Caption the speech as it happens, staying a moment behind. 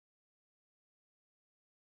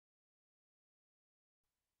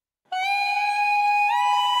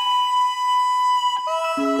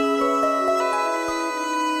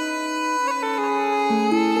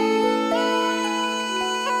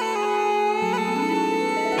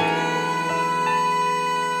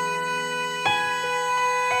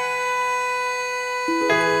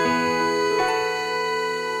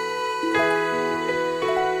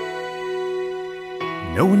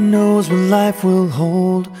one knows what life will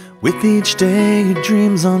hold. With each day your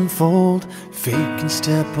dreams unfold. Fate can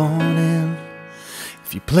step on in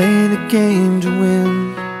if you play the game to win.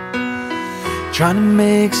 Trying to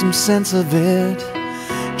make some sense of it,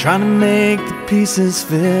 trying to make the pieces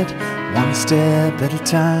fit, one step at a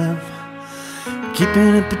time,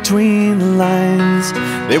 keeping it between the lines.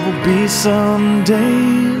 There will be some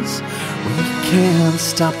days when you can't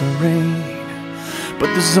stop the rain, but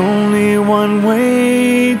there's only one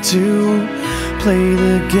way to play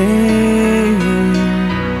the game.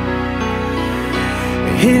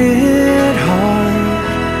 Hit it hard,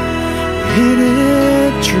 hit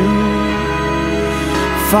it true.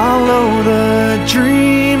 Follow the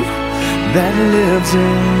dream that lives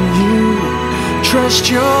in you. Trust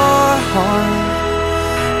your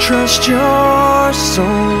heart, trust your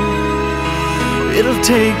soul. It'll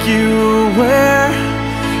take you where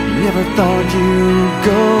you never thought you'd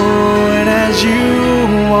go. And as you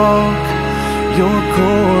walk your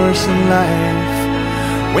course in life,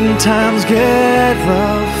 when times get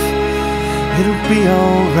rough, it'll be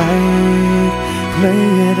alright. Play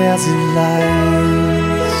it as it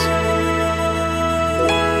lies.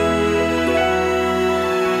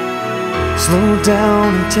 Slow down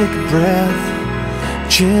and take a breath.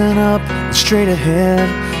 Chin up and straight ahead.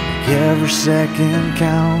 Make every second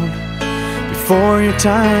count before your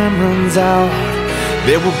time runs out.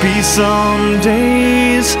 There will be some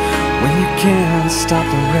days when you can't stop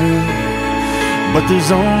the rain, but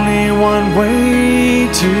there's only one way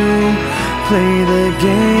to play the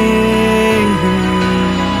game.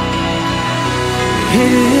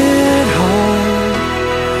 Hit it hard,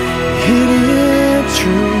 hit it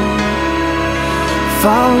true.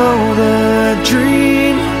 Follow the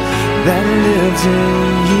dream that lives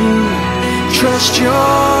in you. Trust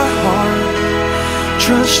your heart,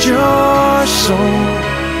 trust your soul.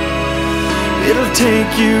 It'll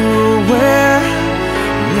take you where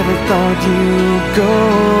you never thought you'd go.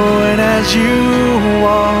 And as you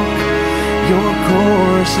walk your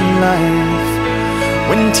course in life,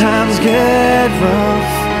 when times get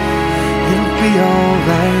rough, it'll be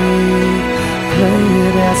alright. Play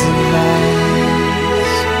it as it lies.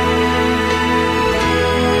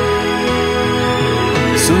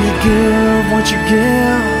 So you give what you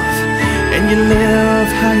give, and you live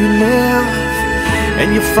how you live,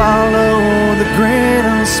 and you follow the great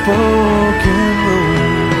unspoken rule.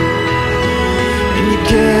 And you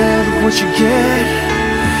get what you get,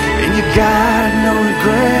 and you got no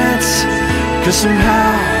regrets, 'cause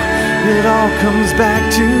somehow it all comes back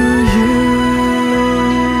to you.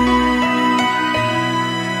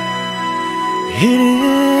 Hit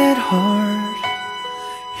it hard,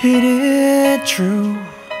 hit it true.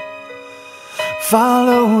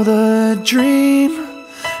 Follow the dream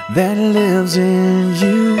that lives in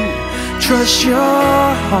you. Trust your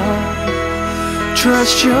heart,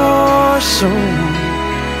 trust your soul.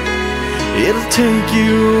 It'll take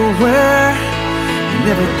you where you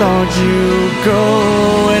never thought you'd go.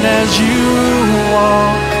 And as you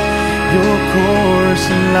walk your course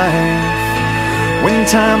in life, when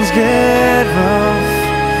times get